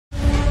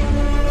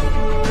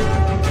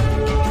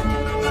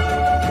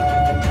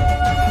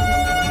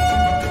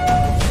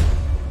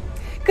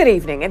Good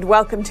evening and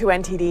welcome to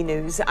NTD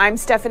News. I'm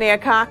Stephanie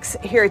Cox.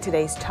 Here are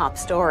today's top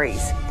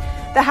stories.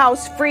 The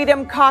House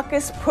Freedom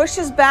Caucus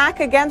pushes back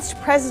against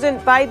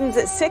President Biden's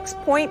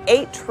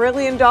 $6.8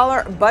 trillion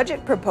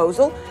budget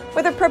proposal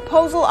with a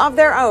proposal of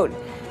their own.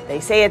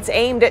 They say it's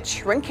aimed at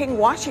shrinking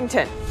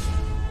Washington.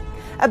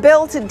 A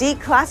bill to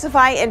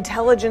declassify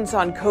intelligence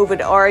on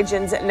COVID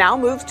origins now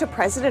moves to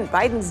President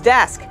Biden's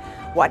desk.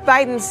 What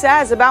Biden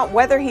says about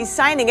whether he's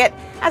signing it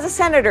as a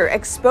senator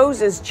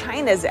exposes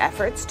China's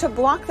efforts to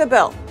block the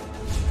bill.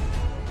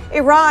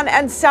 Iran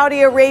and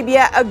Saudi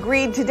Arabia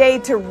agreed today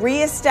to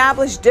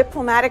reestablish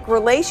diplomatic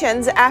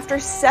relations after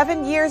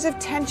 7 years of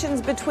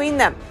tensions between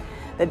them.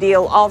 The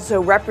deal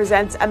also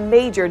represents a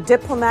major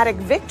diplomatic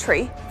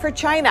victory for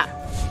China.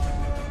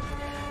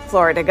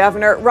 Florida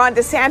Governor Ron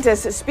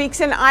DeSantis speaks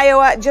in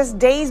Iowa just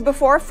days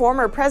before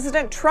former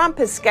President Trump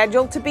is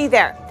scheduled to be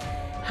there.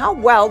 How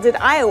well did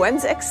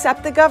Iowans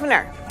accept the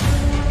governor?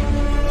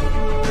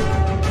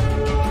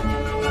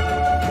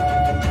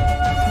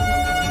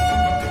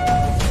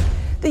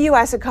 The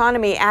U.S.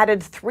 economy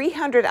added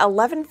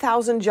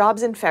 311,000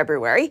 jobs in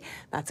February.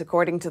 That's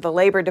according to the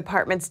Labor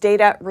Department's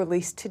data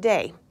released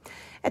today.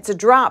 It's a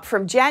drop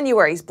from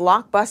January's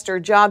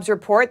blockbuster jobs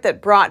report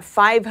that brought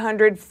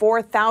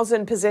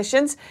 504,000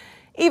 positions.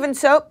 Even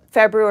so,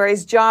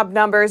 February's job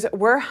numbers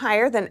were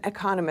higher than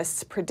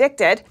economists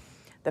predicted.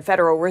 The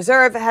Federal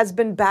Reserve has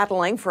been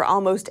battling for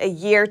almost a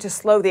year to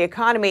slow the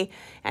economy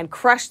and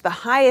crush the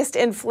highest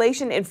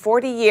inflation in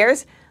 40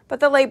 years, but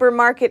the labor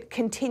market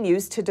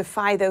continues to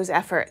defy those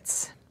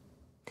efforts.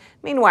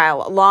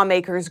 Meanwhile,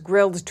 lawmakers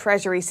grilled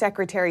Treasury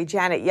Secretary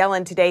Janet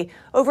Yellen today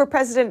over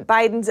President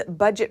Biden's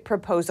budget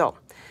proposal.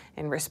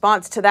 In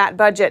response to that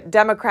budget,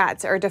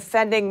 Democrats are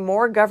defending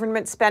more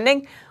government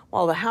spending,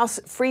 while the House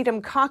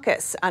Freedom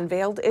Caucus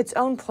unveiled its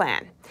own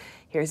plan.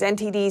 Here's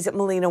NTD's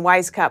Melina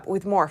Wisecup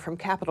with more from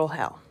Capitol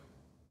Hill.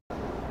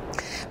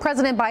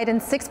 President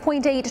Biden's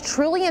 $6.8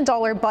 trillion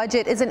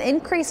budget is an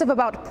increase of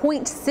about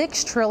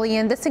 $0.6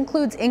 trillion. This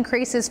includes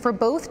increases for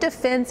both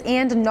defense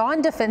and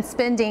non-defense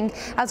spending,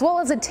 as well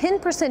as a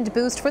 10%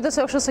 boost for the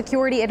Social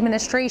Security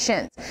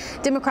Administration.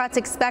 Democrats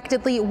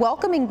expectedly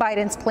welcoming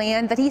Biden's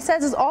plan that he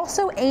says is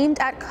also aimed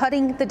at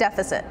cutting the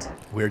deficit.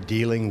 We're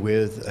dealing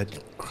with a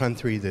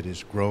country that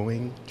is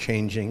growing,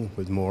 changing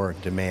with more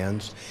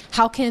demands.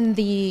 How can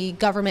the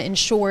government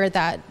ensure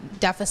that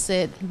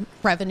deficit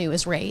revenue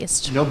is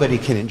raised? Nobody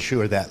can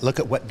ensure that. Look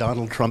at what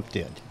Donald Trump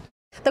did.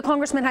 The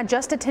congressman had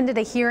just attended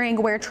a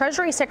hearing where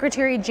Treasury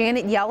Secretary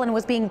Janet Yellen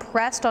was being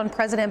pressed on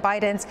President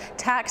Biden's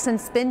tax and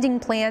spending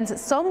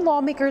plans, some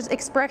lawmakers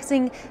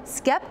expressing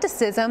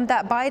skepticism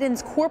that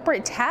Biden's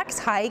corporate tax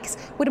hikes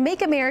would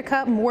make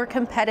America more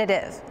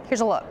competitive.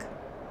 Here's a look.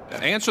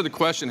 Answer the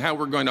question how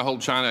we're going to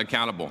hold China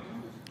accountable.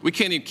 We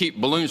can't even keep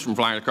balloons from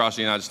flying across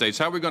the United States.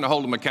 How are we going to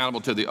hold them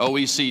accountable to the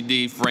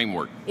OECD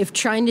framework? If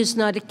China's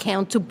not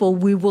accountable,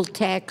 we will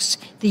tax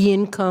the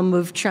income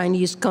of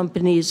Chinese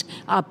companies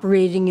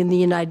operating in the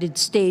United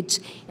States.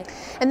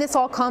 And this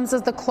all comes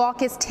as the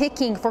clock is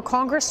ticking for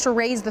Congress to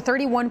raise the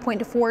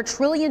 $31.4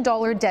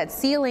 trillion debt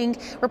ceiling.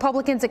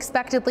 Republicans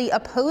expectedly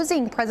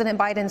opposing President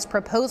Biden's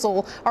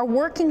proposal are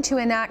working to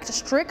enact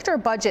stricter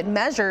budget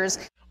measures.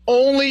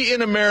 Only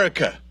in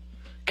America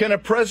can a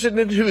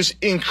president who's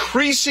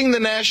increasing the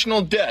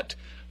national debt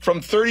from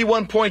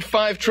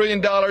 $31.5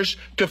 trillion to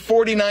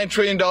 $49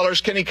 trillion,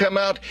 can he come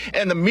out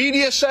and the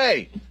media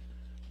say,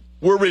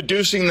 we're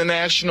reducing the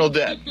national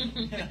debt?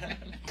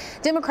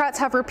 Democrats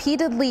have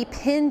repeatedly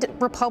pinned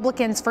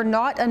Republicans for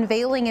not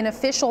unveiling an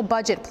official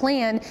budget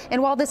plan.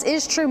 And while this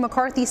is true,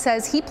 McCarthy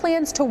says he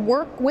plans to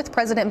work with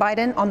President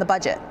Biden on the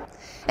budget.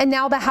 And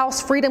now the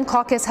House Freedom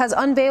Caucus has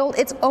unveiled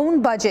its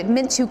own budget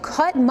meant to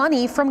cut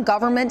money from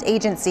government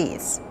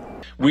agencies.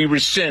 We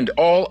rescind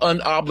all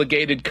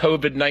unobligated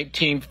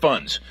COVID-19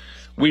 funds.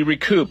 We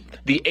recoup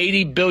the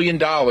 $80 billion in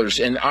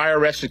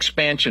IRS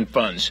expansion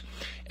funds.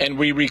 And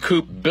we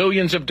recoup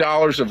billions of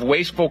dollars of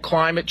wasteful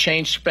climate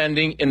change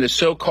spending in the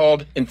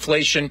so-called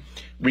Inflation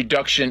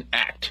Reduction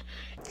Act.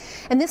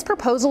 And this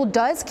proposal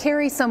does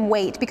carry some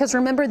weight because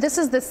remember, this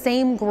is the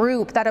same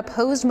group that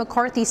opposed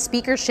McCarthy's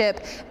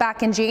speakership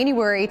back in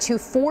January to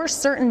force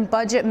certain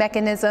budget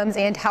mechanisms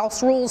and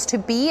House rules to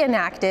be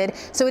enacted.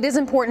 So it is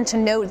important to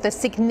note the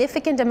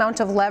significant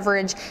amount of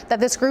leverage that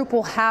this group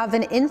will have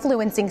in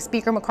influencing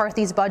Speaker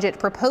McCarthy's budget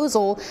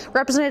proposal.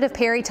 Representative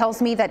Perry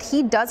tells me that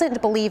he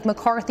doesn't believe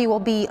McCarthy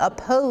will be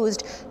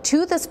opposed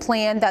to this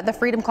plan that the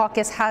Freedom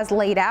Caucus has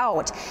laid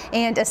out.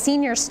 And a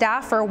senior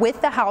staffer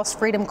with the House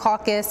Freedom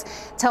Caucus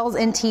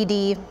tells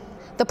NTD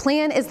the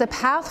plan is the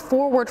path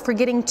forward for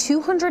getting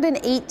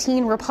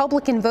 218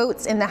 Republican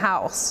votes in the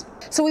House.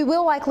 So we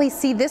will likely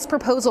see this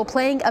proposal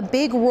playing a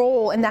big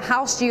role in the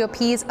House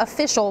GOP's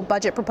official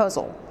budget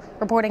proposal.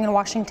 Reporting in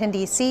Washington,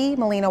 D.C.,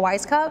 Melina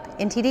Wisecup,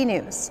 NTD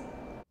News.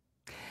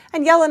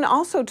 And Yellen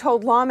also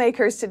told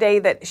lawmakers today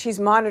that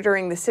she's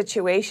monitoring the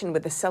situation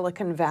with the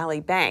Silicon Valley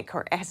Bank,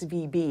 or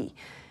SVB.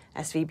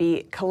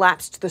 SVB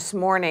collapsed this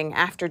morning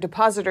after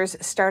depositors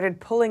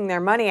started pulling their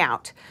money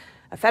out.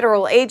 A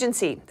federal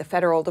agency, the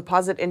Federal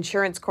Deposit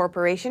Insurance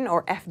Corporation,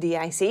 or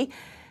FDIC,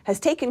 has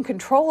taken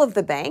control of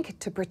the bank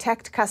to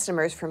protect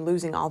customers from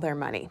losing all their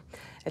money.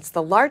 It's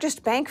the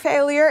largest bank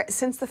failure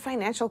since the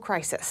financial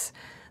crisis.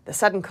 The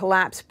sudden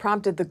collapse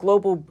prompted the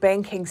global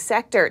banking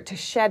sector to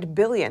shed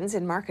billions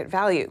in market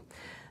value.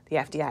 The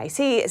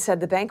FDIC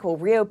said the bank will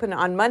reopen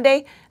on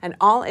Monday, and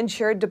all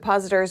insured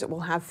depositors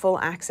will have full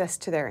access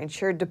to their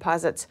insured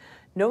deposits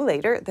no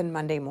later than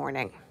Monday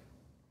morning.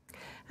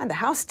 And the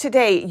House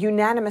today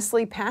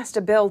unanimously passed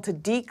a bill to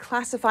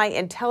declassify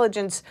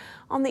intelligence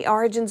on the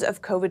origins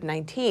of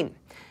COVID-19.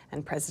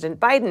 And President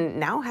Biden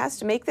now has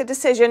to make the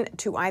decision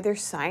to either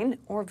sign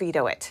or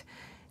veto it.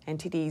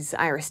 NTD's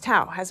Iris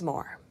Tao has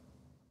more.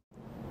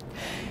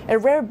 A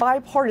rare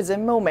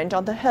bipartisan moment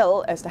on the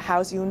Hill as the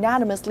House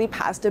unanimously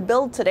passed a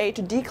bill today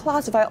to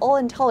declassify all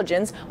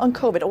intelligence on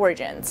COVID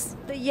origins.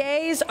 The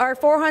yeas are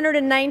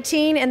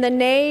 419 and the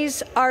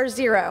nays are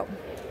 0.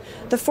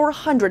 The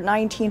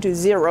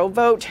 419-0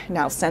 vote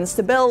now sends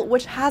the bill,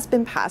 which has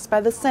been passed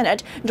by the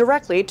Senate,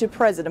 directly to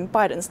President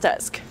Biden's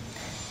desk.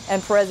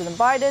 And President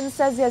Biden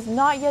says he has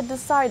not yet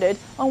decided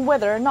on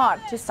whether or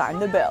not to sign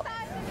the bill.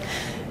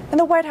 And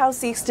the White House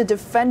seeks to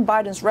defend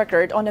Biden's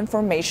record on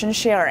information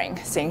sharing,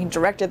 saying he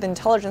directed the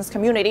intelligence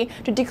community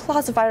to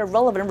declassify a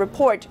relevant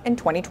report in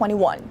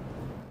 2021.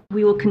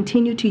 We will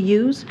continue to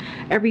use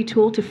every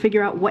tool to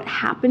figure out what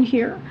happened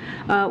here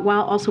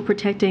while also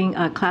protecting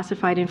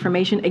classified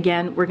information.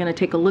 Again, we're going to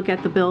take a look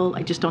at the bill.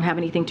 I just don't have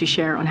anything to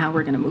share on how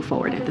we're going to move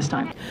forward at this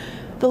time.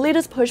 The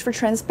latest push for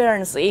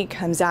transparency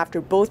comes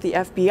after both the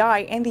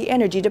FBI and the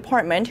Energy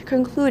Department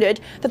concluded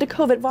that the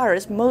COVID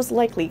virus most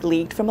likely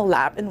leaked from a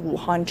lab in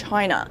Wuhan,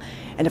 China.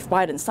 And if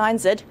Biden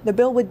signs it, the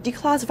bill would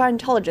declassify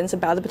intelligence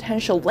about the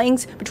potential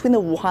links between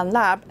the Wuhan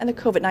lab and the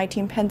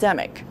COVID-19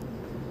 pandemic.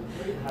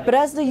 But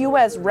as the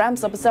U.S.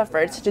 ramps up its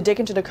efforts to dig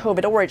into the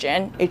COVID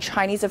origin, a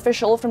Chinese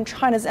official from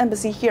China's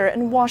embassy here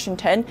in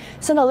Washington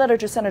sent a letter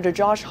to Senator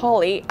Josh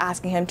Hawley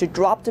asking him to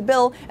drop the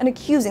bill and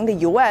accusing the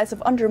U.S.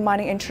 of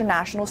undermining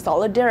international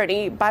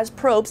solidarity by its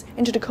probes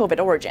into the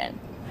COVID origin.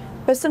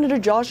 But Senator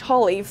Josh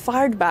Hawley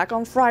fired back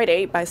on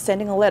Friday by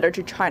sending a letter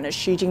to China's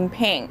Xi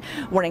Jinping,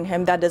 warning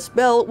him that this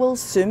bill will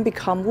soon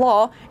become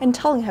law and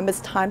telling him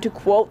it's time to,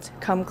 quote,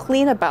 come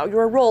clean about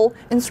your role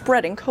in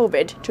spreading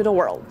COVID to the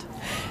world.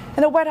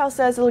 And the White House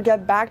says it'll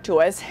get back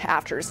to us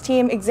after its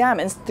team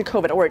examines the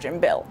COVID origin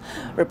bill.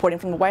 Reporting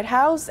from the White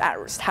House,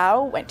 Iris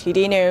Tao,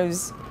 NTD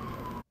News.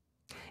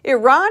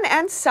 Iran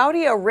and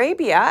Saudi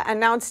Arabia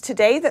announced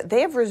today that they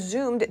have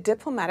resumed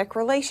diplomatic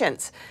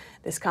relations.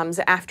 This comes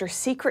after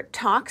secret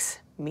talks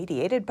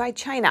mediated by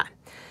China.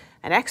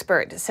 An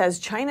expert says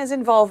China's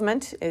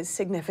involvement is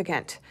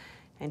significant.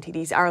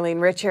 NTD's Arlene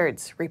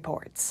Richards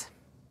reports.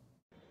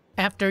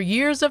 After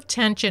years of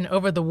tension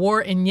over the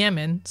war in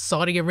Yemen,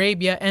 Saudi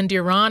Arabia and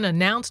Iran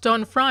announced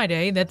on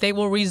Friday that they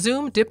will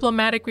resume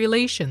diplomatic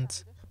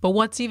relations. But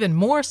what's even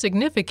more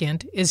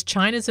significant is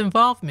China's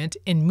involvement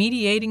in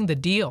mediating the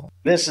deal.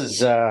 This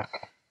is,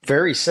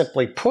 very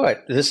simply put,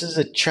 this is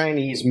a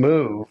Chinese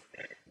move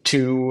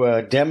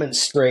to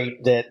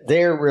demonstrate that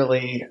they're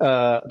really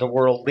the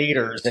world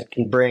leaders that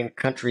can bring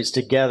countries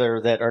together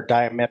that are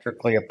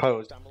diametrically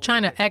opposed.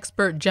 China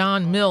expert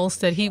John Mills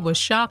said he was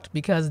shocked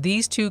because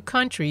these two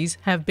countries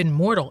have been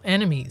mortal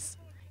enemies.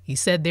 He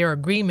said their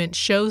agreement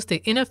shows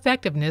the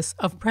ineffectiveness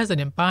of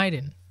President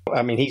Biden.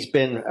 I mean, he's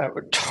been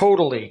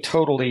totally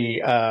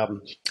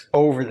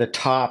over the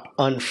top,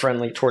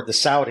 unfriendly toward the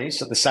Saudis.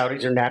 So the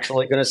Saudis are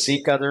naturally going to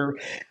seek other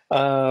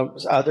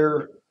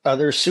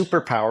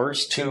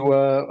superpowers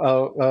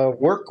to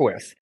work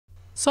with.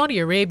 Saudi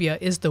Arabia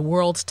is the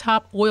world's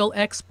top oil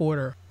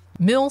exporter.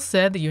 Mills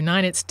said the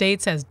United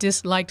States has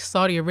disliked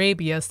Saudi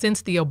Arabia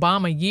since the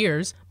Obama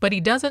years, but he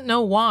doesn't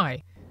know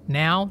why.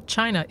 Now,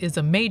 China is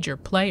a major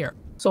player.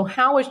 So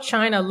how is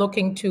China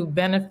looking to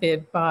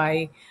benefit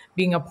by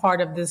being a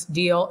part of this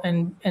deal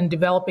and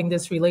developing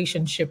this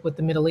relationship with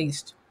the Middle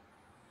East?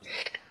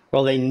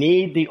 Well, they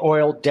need the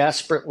oil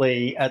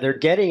desperately. They're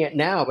getting it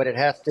now, but it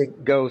has to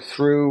go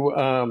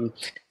through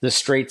the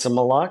Straits of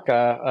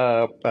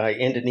Malacca,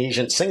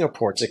 Indonesia and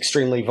Singapore. It's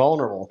extremely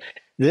vulnerable.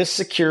 This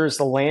secures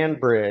the land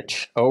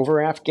bridge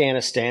over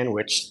Afghanistan,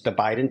 which the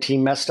Biden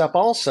team messed up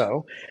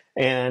also,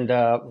 and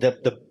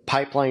the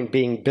pipeline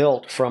being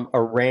built from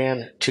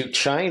Iran to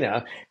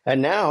China.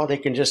 And now they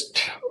can just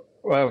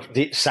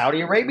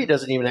Saudi Arabia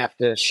doesn't even have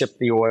to ship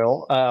the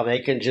oil. They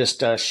can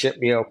just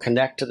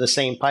connect to the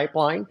same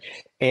pipeline.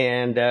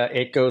 And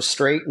it goes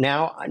straight.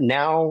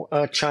 Now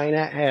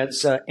China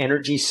has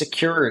energy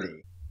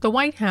security. The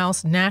White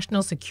House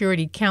National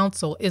Security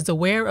Council is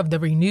aware of the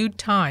renewed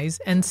ties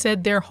and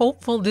said they're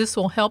hopeful this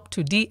will help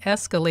to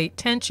de-escalate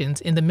tensions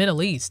in the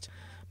Middle East.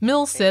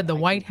 Mills said the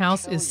White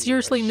House is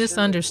seriously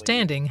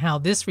misunderstanding how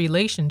this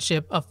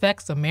relationship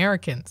affects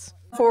Americans.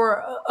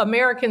 For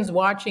Americans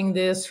watching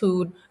this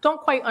who don't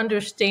quite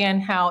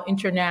understand how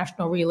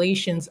international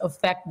relations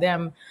affect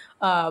them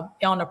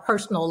on a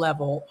personal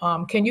level,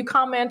 can you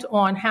comment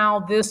on how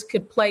this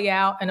could play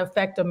out and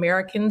affect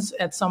Americans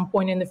at some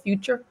point in the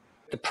future?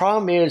 The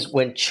problem is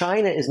when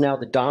China is now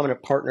the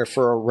dominant partner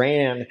for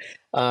Iran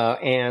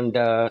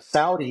and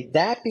Saudi,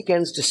 that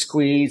begins to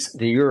squeeze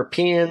the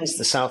Europeans,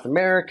 the South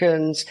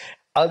Americans,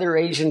 other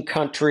Asian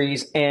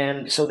countries,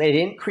 and so it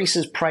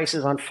increases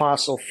prices on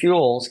fossil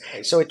fuels.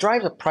 So it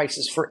drives up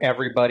prices for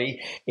everybody.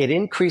 It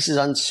increases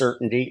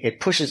uncertainty. It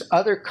pushes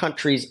other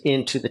countries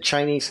into the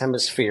Chinese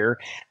hemisphere,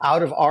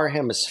 out of our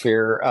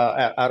hemisphere,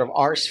 out of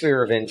our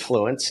sphere of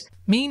influence.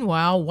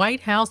 Meanwhile,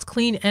 White House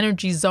clean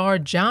energy czar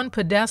John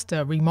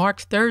Podesta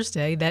remarked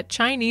Thursday that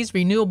Chinese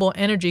renewable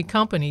energy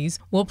companies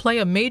will play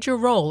a major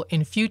role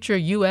in future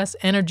U.S.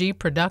 energy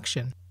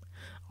production.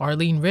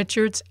 Arlene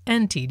Richards,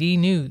 NTD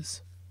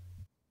News.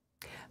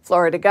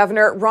 Florida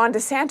Governor Ron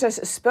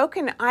DeSantis spoke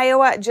in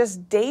Iowa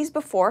just days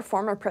before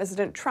former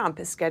President Trump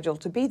is scheduled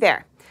to be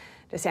there.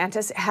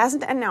 DeSantis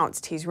hasn't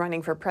announced he's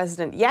running for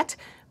president yet,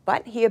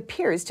 but he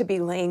appears to be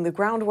laying the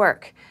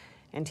groundwork.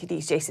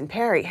 NTD's Jason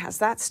Perry has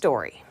that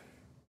story.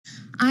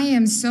 I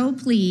am so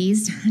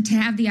pleased to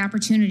have the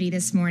opportunity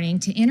this morning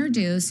to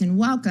introduce and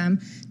welcome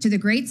to the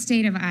great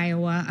state of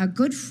Iowa a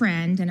good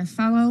friend and a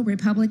fellow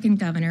Republican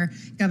governor,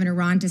 Governor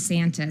Ron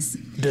DeSantis.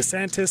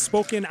 DeSantis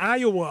spoke in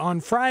Iowa on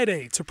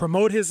Friday to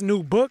promote his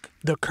new book,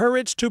 The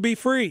Courage to Be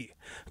Free.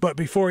 But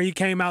before he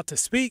came out to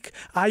speak,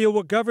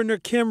 Iowa Governor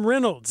Kim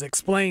Reynolds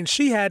explained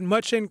she had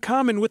much in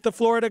common with the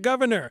Florida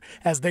governor,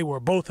 as they were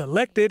both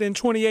elected in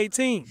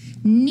 2018.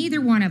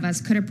 Neither one of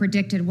us could have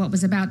predicted what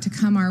was about to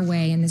come our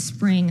way in the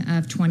spring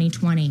of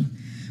 2020.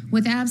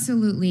 With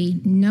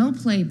absolutely no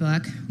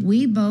playbook,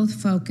 we both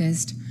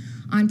focused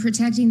on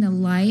protecting the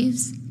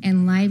lives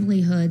and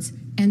livelihoods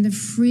and the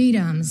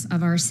freedoms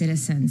of our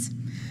citizens.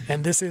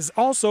 And this is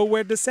also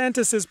where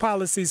DeSantis'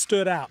 policies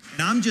stood out.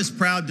 I'm just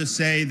proud to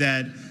say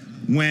that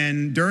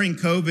when during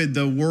COVID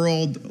the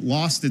world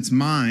lost its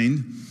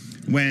mind,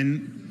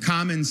 when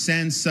common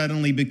sense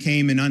suddenly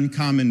became an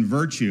uncommon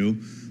virtue,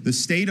 the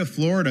state of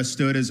Florida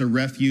stood as a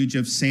refuge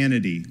of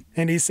sanity.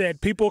 And he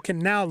said people can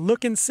now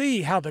look and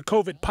see how the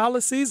COVID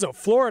policies of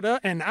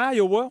Florida and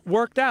Iowa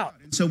worked out.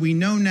 So we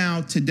know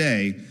now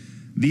today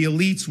the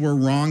elites were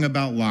wrong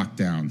about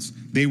lockdowns.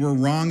 They were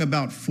wrong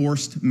about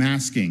forced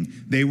masking.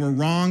 They were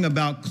wrong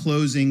about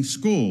closing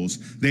schools.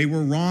 They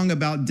were wrong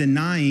about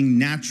denying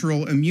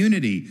natural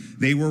immunity.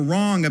 They were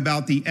wrong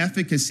about the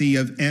efficacy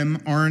of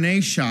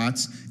mRNA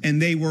shots.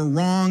 And they were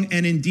wrong,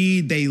 and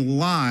indeed they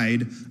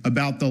lied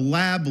about the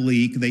lab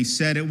leak. They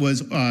said it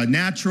was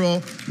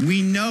natural.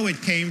 We know it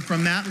came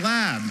from that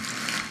lab.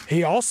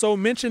 He also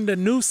mentioned a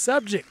new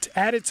subject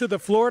added to the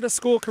Florida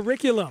school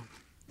curriculum.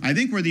 I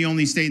think we're the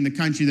only state in the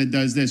country that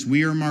does this.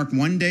 We earmark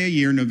one day a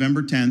year,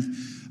 November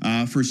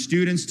 10th, for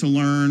students to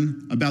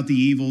learn about the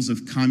evils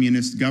of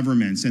communist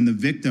governments and the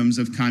victims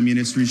of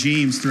communist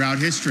regimes throughout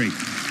history.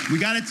 We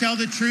got to tell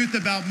the truth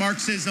about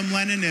Marxism,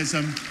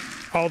 Leninism.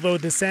 Although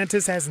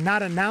DeSantis has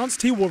not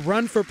announced he will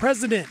run for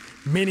president,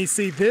 many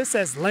see this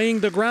as laying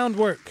the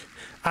groundwork.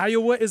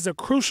 Iowa is a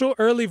crucial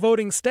early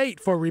voting state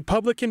for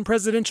Republican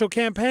presidential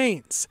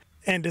campaigns.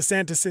 And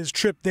DeSantis'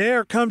 trip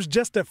there comes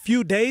just a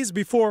few days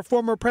before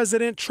former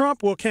President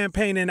Trump will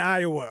campaign in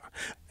Iowa.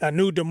 A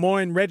new Des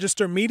Moines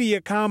Register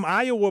Mediacom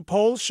Iowa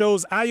poll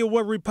shows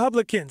Iowa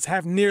Republicans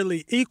have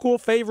nearly equal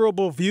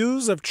favorable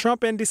views of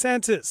Trump and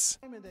DeSantis.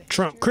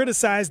 Trump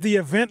criticized the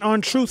event on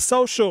Truth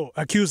Social,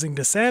 accusing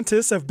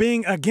DeSantis of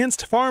being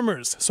against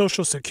farmers,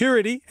 Social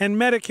Security, and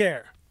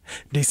Medicare.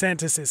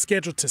 DeSantis is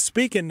scheduled to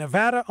speak in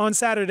Nevada on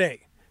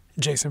Saturday.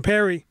 Jason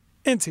Perry,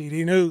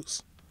 NTD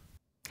News.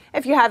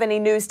 If you have any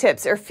news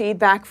tips or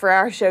feedback for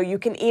our show, you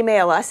can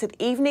email us at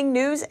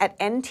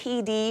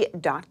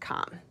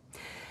eveningnews@ntd.com.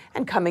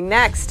 And coming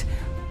next,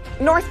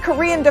 North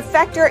Korean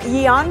defector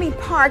Yeonmi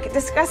Park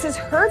discusses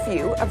her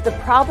view of the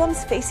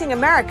problems facing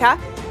America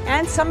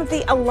and some of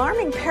the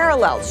alarming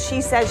parallels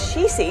she says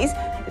she sees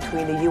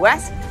between the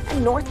U.S.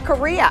 and North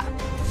Korea.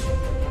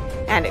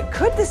 And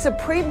could the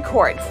Supreme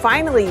Court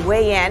finally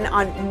weigh in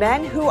on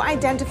men who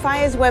identify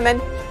as women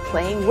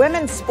playing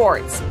women's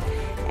sports?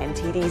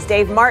 NTD's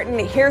Dave Martin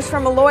hears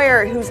from a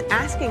lawyer who's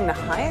asking the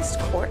highest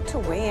court to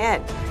weigh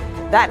in.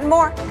 That and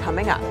more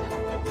coming up.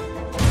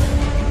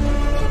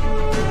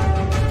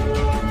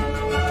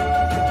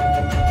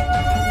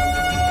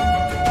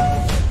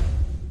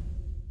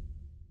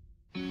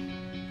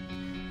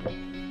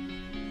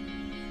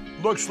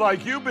 Looks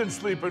like you've been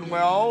sleeping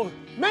well.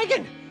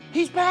 Megan,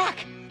 he's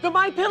back. The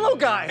MyPillow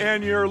guy.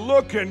 And you're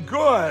looking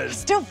good.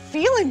 Still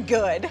feeling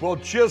good. Well,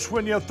 just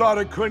when you thought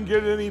it couldn't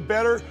get any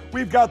better,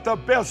 we've got the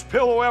best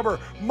pillow ever,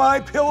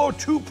 MyPillow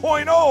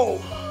 2.0.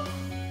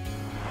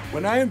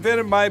 When I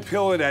invented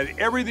MyPillow, it had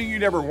everything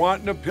you'd ever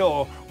want in a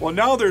pillow. Well,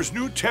 now there's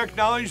new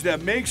technology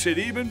that makes it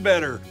even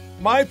better.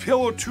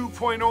 MyPillow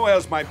 2.0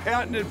 has my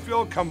patented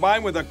fill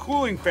combined with a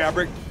cooling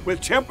fabric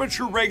with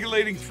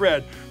temperature-regulating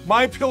thread.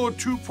 MyPillow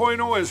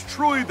 2.0 is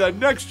truly the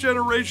next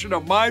generation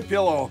of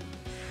MyPillow.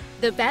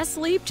 The best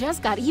sleep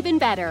just got even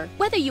better.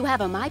 Whether you have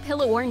a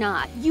MyPillow or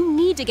not, you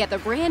need to get the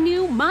brand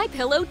new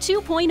MyPillow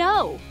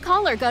 2.0.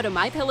 Call or go to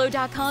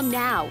MyPillow.com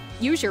now.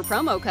 Use your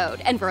promo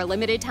code, and for a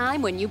limited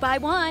time when you buy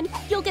one,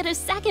 you'll get a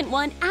second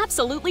one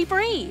absolutely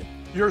free.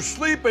 You're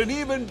sleeping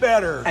even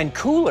better. And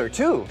cooler,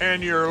 too.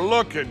 And you're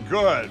looking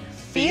good.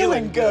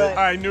 Feeling good.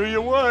 I knew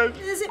you would.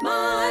 Visit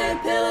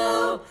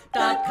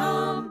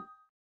mypillow.com.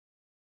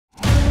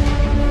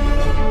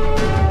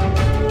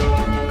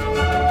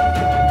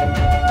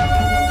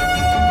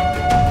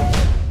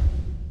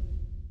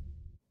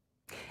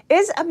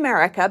 Is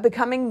America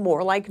becoming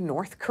more like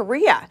North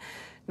Korea?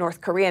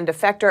 North Korean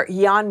defector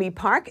Yeonmi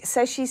Park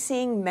says she's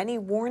seeing many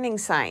warning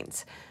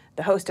signs.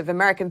 The host of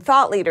American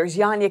Thought Leaders,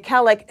 Yanya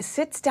Kellick,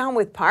 sits down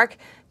with Park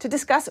to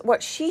discuss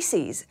what she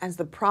sees as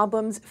the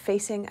problems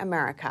facing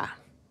America.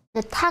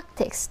 The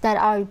tactics that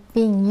are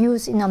being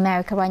used in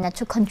America right now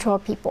to control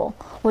people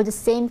were the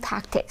same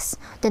tactics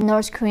the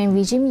North Korean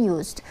regime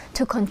used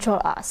to control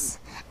us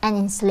and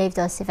enslaved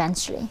us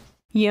eventually.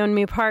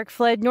 Yeonmi Park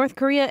fled North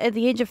Korea at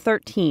the age of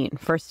 13,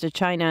 first to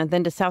China,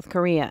 then to South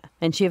Korea,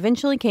 and she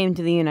eventually came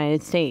to the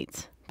United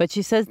States. But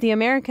she says the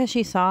America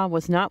she saw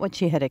was not what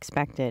she had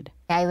expected.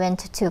 I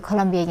went to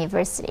Columbia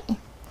University,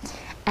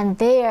 and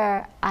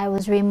there I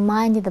was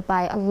reminded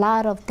by a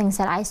lot of things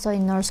that I saw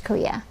in North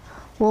Korea,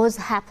 what was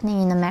happening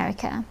in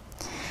America.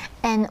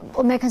 And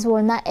Americans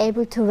were not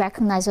able to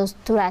recognize those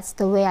threats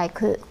the way I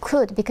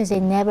could because they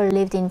never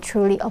lived in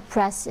truly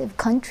oppressive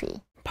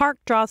country. Park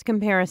draws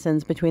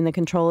comparisons between the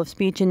control of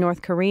speech in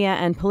North Korea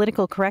and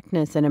political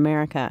correctness in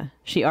America.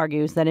 She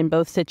argues that in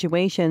both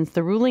situations,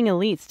 the ruling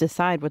elites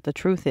decide what the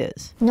truth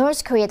is.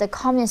 North Korea, the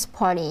Communist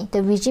Party,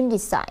 the regime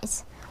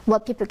decides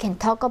what people can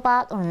talk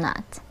about or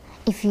not.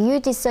 If you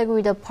disagree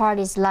with the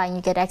party's line,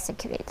 you get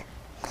executed.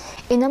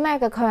 In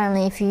America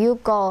currently, if you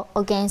go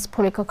against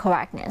political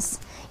correctness,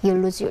 you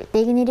lose your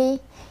dignity,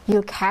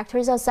 your character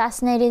is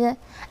assassinated,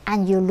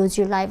 and you lose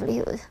your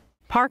livelihood.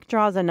 Park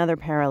draws another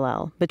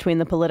parallel between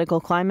the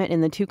political climate in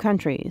the two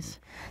countries.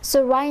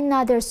 So right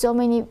now there's so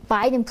many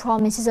Biden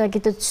promises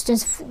like the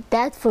students'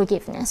 debt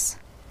forgiveness.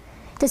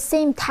 The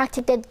same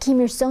tactic that Kim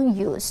Il-sung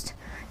used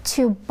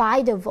to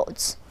buy the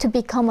votes to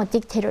become a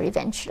dictator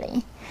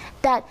eventually.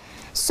 That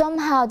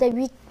somehow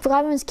the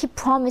governments keep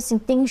promising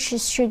things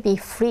should be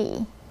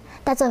free.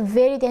 That's a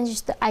very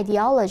dangerous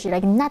ideology.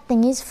 Like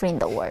nothing is free in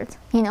the world.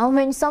 You know,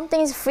 when something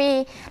is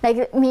free,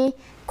 like me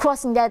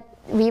crossing that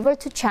river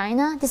to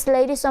China, this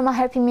lady somehow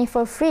helping me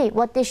for free.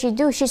 What did she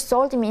do? She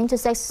sold me into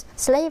sex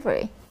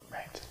slavery.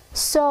 Right.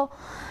 So,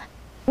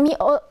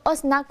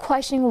 us not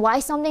questioning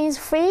why something is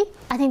free,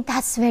 I think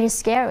that's very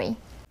scary.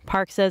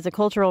 Park says a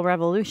cultural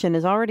revolution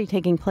is already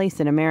taking place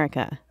in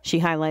America. She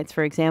highlights,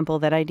 for example,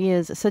 that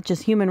ideas such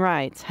as human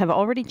rights have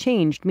already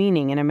changed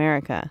meaning in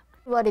America.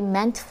 What it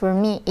meant for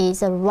me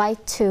is a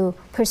right to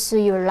pursue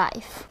your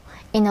life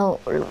in a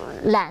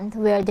land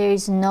where there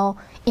is no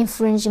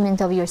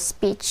infringement of your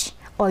speech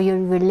or your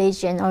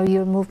religion or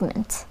your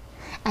movement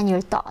and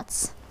your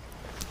thoughts.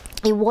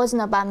 It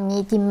wasn't about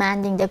me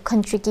demanding the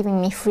country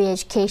giving me free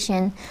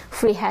education,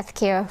 free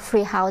healthcare,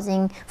 free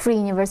housing, free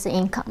universal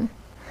income.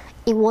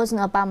 It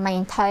wasn't about my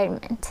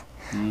entitlement.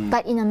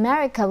 But in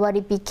America, what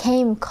it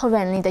became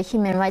currently the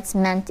human rights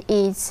meant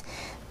is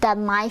that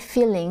my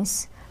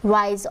feelings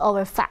rise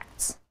over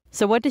facts.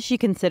 So what does she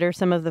consider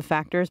some of the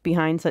factors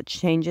behind such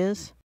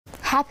changes?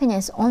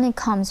 Happiness only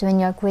comes when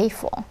you're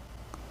grateful.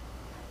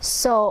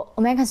 So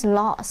Americans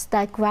lost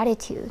that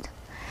gratitude.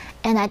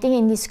 And I think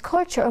in this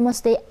culture,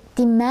 almost they're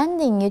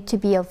demanding you to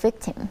be a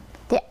victim.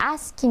 They're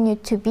asking you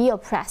to be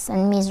oppressed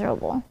and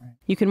miserable.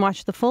 You can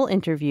watch the full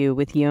interview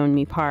with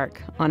Yeonmi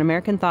Park on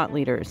American Thought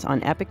Leaders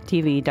on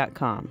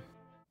EpicTV.com.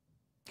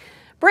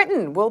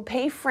 Britain will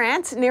pay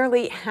France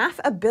nearly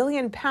 £500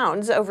 million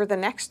over the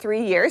next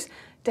 3 years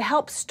to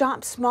help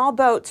stop small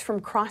boats from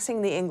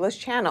crossing the English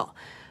Channel.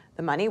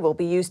 The money will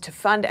be used to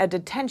fund a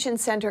detention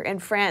center in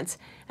France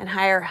and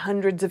hire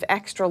hundreds of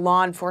extra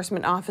law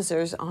enforcement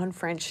officers on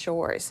French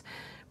shores.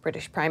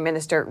 British Prime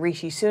Minister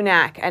Rishi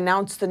Sunak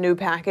announced the new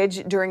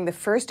package during the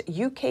first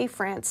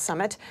UK-France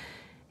summit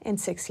in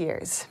 6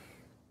 years.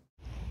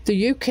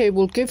 The UK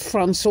will give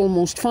France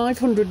almost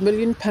 £500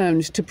 million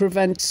to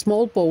prevent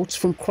small boats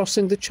from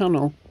crossing the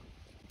Channel.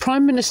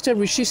 Prime Minister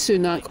Rishi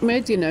Sunak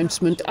made the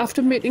announcement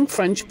after meeting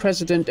French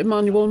President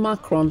Emmanuel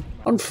Macron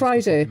on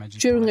Friday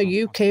during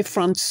a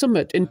UK-France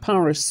summit in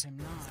Paris.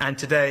 And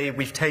today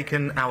we've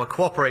taken our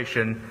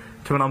cooperation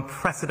to an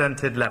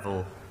unprecedented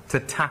level to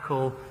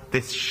tackle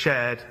this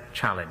shared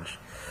challenge.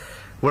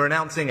 We're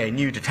announcing a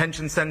new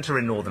detention centre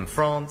in northern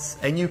France,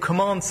 a new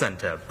command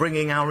centre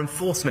bringing our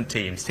enforcement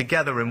teams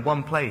together in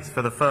one place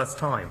for the first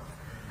time,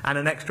 and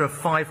an extra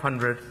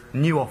 500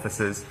 new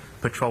officers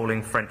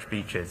patrolling French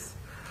beaches.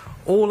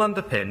 All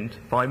underpinned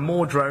by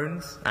more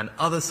drones and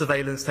other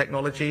surveillance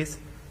technologies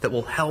that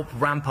will help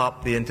ramp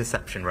up the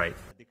interception rate.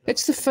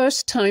 It's the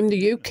first time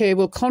the UK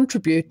will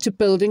contribute to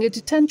building a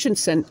detention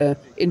centre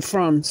in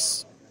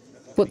France.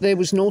 But there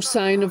was no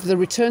sign of the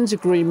returns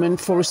agreement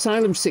for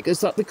asylum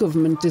seekers that the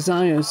government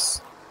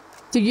desires.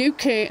 The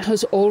UK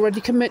has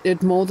already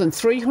committed more than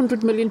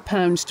 £300 million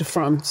to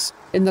France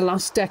in the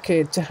last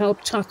decade to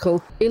help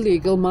tackle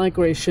illegal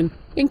migration,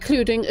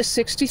 including a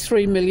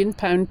 £63 million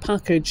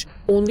package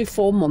only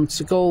 4 months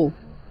ago.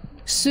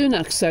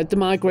 Sunak said the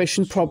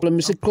migration problem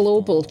is a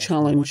global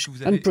challenge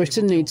and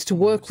Britain needs to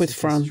work with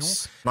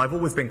France. I've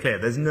always been clear,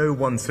 there's no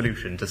one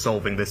solution to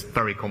solving this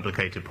very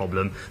complicated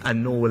problem,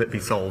 and nor will it be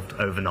solved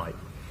overnight.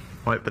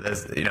 Right? But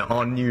there's,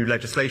 our new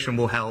legislation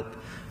will help,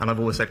 and I've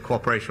always said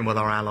cooperation with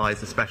our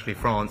allies, especially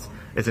France,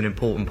 is an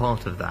important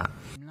part of that.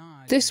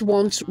 This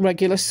once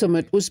regular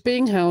summit was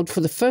being held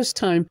for the first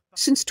time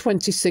since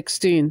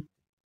 2016.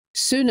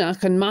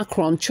 Sunak and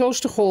Macron chose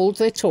to hold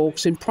their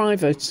talks in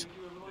private.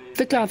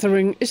 The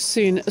gathering is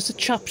seen as a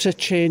chapter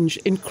change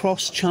in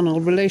cross-channel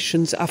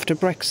relations after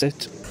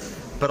Brexit.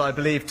 But I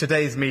believe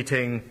today's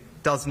meeting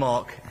does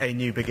mark a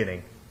new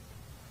beginning,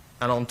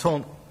 an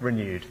entente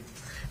renewed.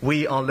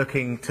 We are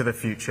looking to the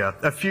future,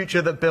 a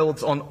future that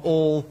builds on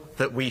all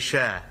that we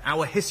share,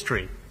 our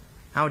history,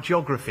 our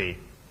geography,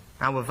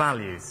 our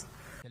values.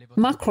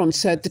 Macron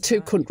said the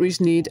two countries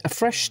need a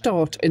fresh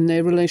start in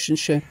their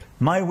relationship.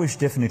 My wish,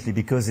 definitely,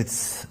 because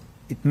it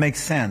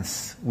makes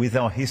sense with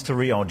our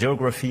history, our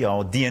geography,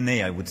 our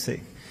DNA, I would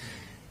say,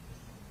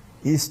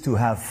 is to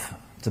have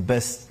the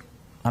best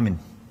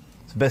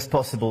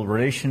possible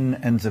relation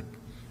and the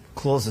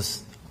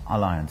closest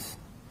alliance.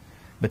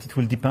 But it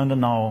will depend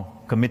on our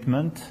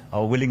commitment,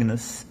 our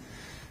willingness,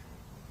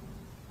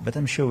 but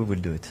I'm sure we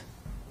will do it.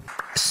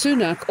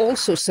 Sunak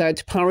also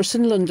said Paris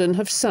and London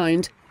have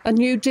signed a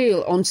new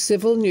deal on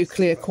civil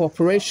nuclear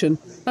cooperation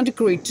and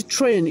agreed to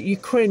train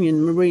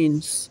Ukrainian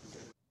Marines.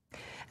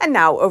 And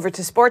now over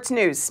to sports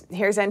news.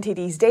 Here's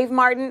NTD's Dave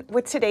Martin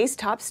with today's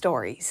top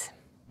stories.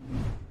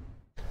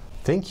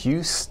 Thank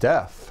you,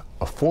 Steph.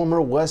 A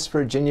former West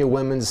Virginia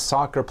women's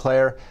soccer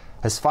player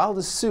has filed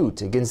a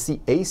suit against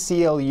the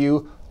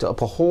ACLU to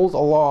uphold a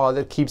law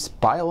that keeps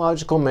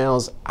biological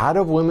males out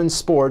of women's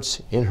sports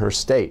in her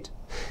state.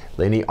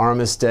 Lainey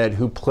Armistead,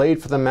 who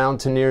played for the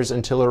Mountaineers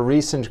until her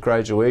recent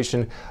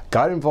graduation,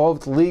 got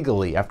involved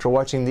legally after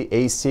watching the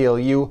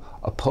ACLU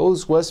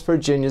oppose West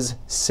Virginia's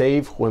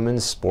Save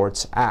Women's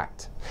Sports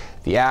Act.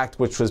 The act,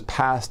 which was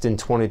passed in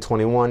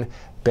 2021,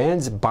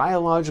 bans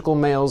biological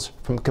males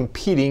from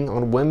competing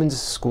on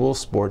women's school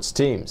sports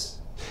teams.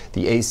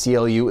 The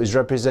ACLU is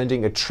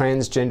representing a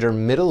transgender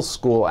middle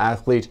school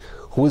athlete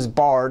who was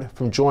barred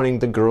from joining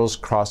the girls'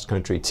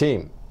 cross-country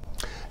team.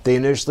 They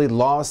initially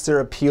lost their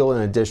appeal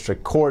in a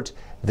district court,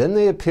 then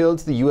they appealed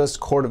to the U.S.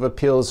 Court of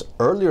Appeals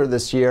earlier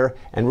this year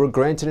and were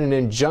granted an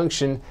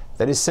injunction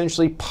that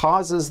essentially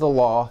pauses the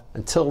law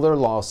until their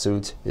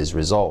lawsuit is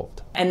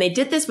resolved. And they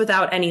did this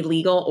without any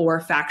legal or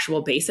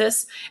factual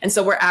basis. And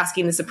so we're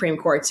asking the Supreme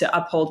Court to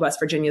uphold West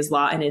Virginia's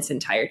law in its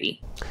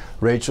entirety.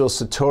 Rachel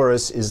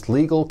Satoris is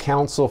legal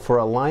counsel for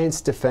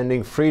Alliance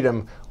Defending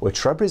Freedom,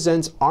 which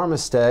represents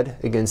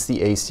Armistead against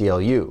the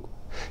ACLU.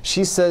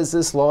 She says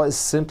this law is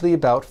simply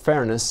about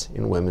fairness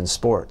in women's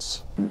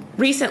sports.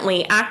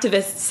 Recently,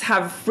 activists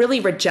have really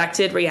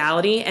rejected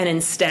reality and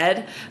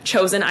instead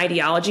chosen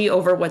ideology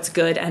over what's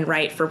good and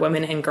right for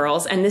women and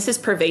girls, and this is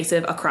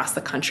pervasive across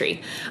the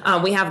country.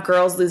 We have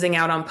girls losing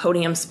out on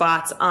podium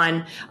spots,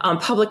 on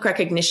public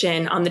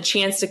recognition, on the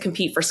chance to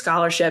compete for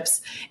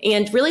scholarships,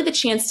 and really the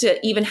chance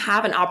to even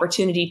have an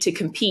opportunity to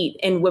compete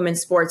in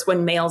women's sports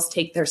when males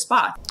take their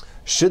spot.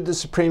 Should the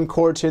Supreme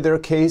Court hear their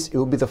case, it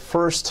will be the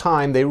first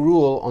time they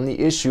rule on the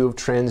issue of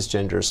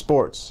transgender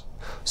sports.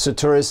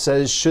 Saturis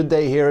says should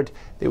they hear it,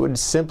 they would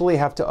simply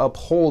have to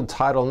uphold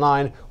Title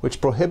IX,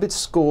 which prohibits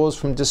schools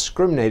from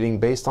discriminating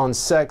based on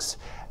sex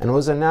and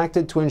was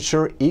enacted to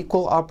ensure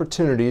equal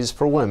opportunities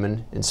for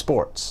women in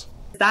sports.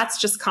 That's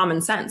just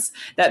common sense,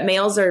 that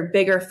males are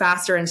bigger,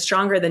 faster, and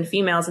stronger than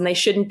females, and they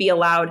shouldn't be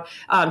allowed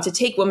to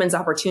take women's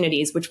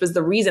opportunities, which was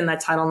the reason that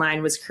Title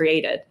IX was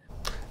created.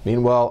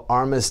 Meanwhile,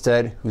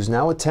 Armistead, who's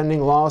now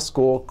attending law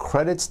school,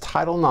 credits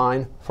Title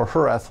IX for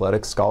her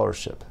athletic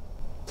scholarship.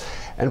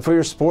 And for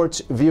your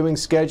sports viewing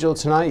schedule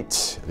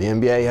tonight, the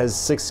NBA has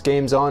 6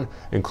 games on,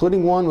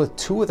 including one with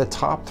 2 of the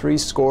top 3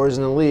 scorers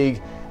in the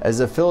league, as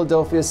the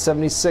Philadelphia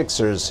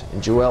 76ers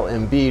and Joel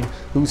Embiid,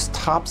 who's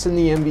tops in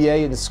the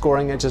NBA in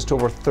scoring at just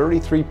over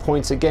 33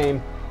 points a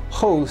game,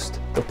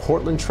 host the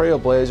Portland Trail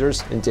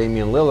Blazers and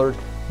Damian Lillard,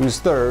 who's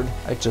third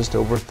at just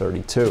over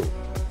 32.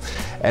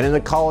 And in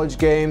the college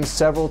games,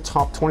 several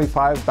top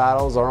 25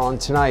 battles are on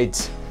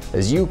tonight.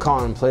 As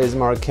UConn plays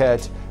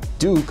Marquette,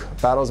 Duke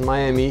battles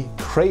Miami,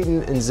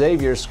 Creighton and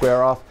Xavier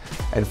square off,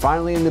 and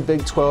finally in the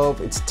Big 12,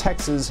 it's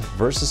Texas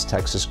versus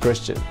Texas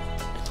Christian.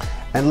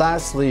 And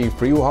lastly,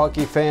 for you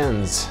hockey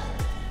fans,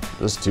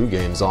 just 2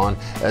 games on,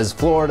 as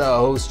Florida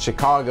hosts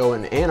Chicago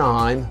and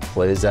Anaheim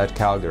plays at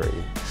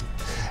Calgary.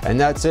 And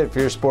that's it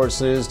for your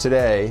sports news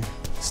today.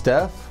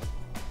 Steph,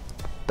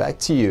 back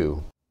to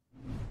you.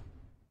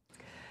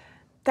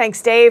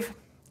 Thanks, Dave.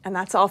 And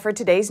that's all for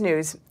today's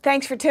news.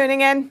 Thanks for tuning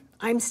in.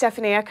 I'm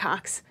Stephanie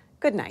Cox.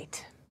 Good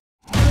night.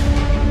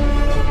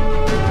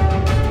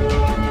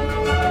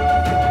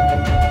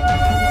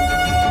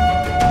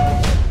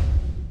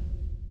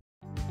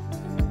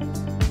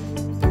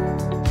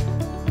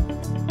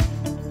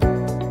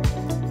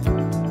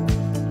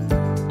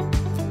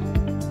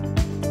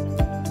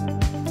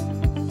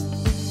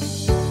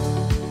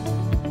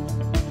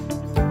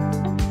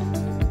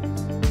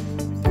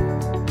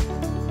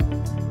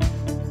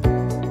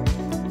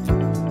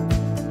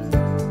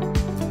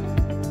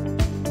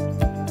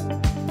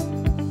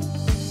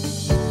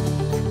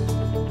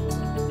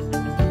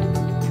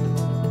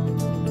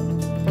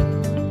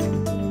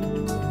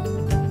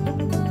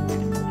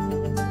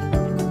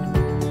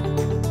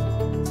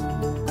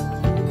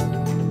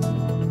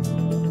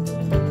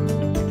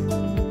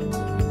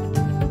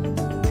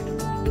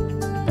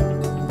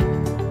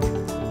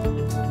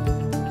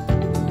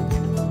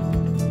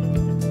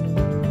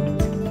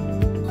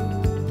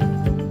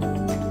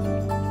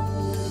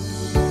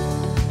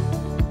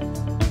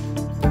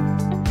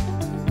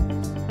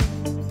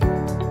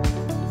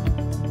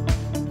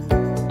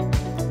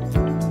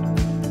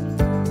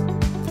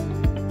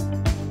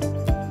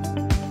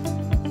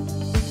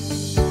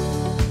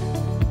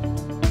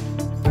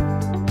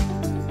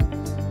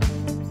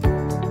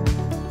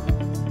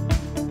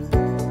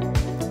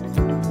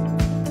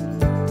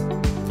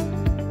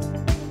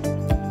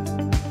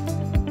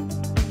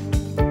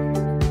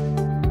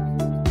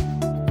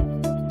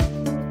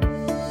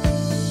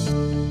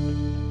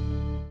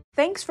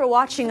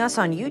 watching us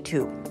on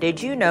YouTube.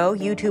 Did you know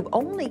YouTube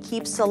only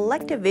keeps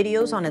selective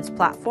videos on its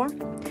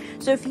platform?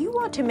 So if you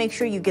want to make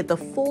sure you get the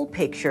full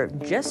picture,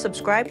 just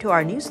subscribe to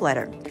our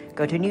newsletter.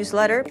 Go to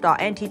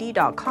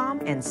newsletter.ntd.com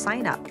and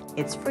sign up.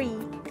 It's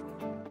free.